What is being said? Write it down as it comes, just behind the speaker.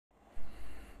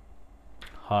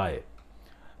Hi,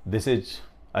 this is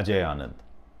Ajay Anand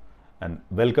and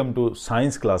welcome to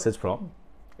science classes from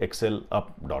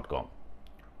excelup.com.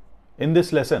 In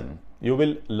this lesson, you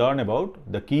will learn about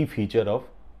the key feature of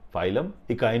phylum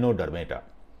Echinodermata,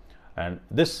 and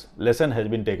this lesson has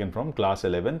been taken from class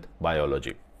 11th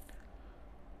biology.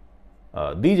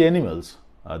 These animals,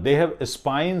 they have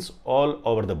spines all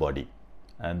over the body,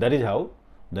 and that is how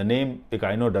the name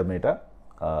Echinodermata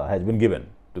has been given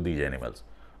to these animals.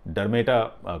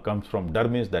 Dermata comes from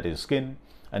dermis, that is skin,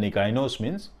 and echinos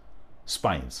means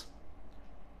spines.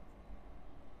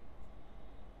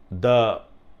 The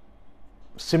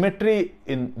symmetry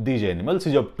in these animals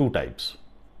is of two types.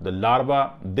 The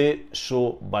larvae, they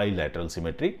show bilateral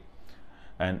symmetry,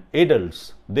 and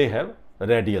adults, they have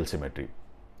radial symmetry.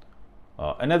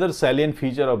 Another salient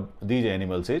feature of these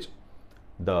animals is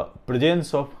the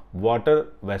presence of water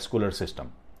vascular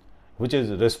system, which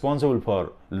is responsible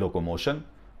for locomotion,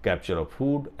 capture of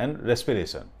food, and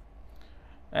respiration.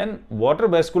 And water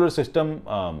vascular system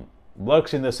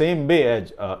works in the same way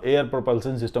as air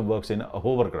propulsion system works in a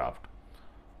hovercraft.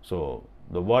 So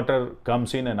the water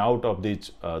comes in and out of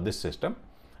this system,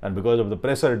 and because of the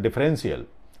pressure differential,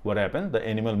 what happens? The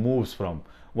animal moves from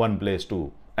one place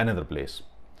to another place.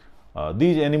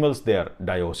 These animals, they are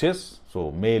dioecious,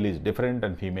 so male is different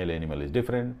and female animal is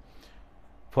different.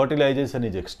 Fertilization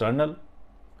is external,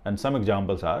 and some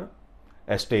examples are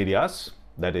Asterias,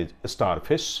 that is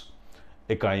starfish,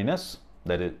 Echinus,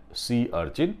 that is sea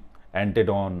urchin,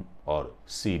 Antedon or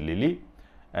sea lily,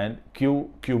 and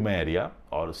Cumaria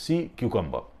or sea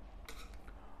cucumber.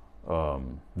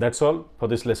 That's all for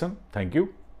this lesson. Thank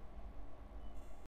you.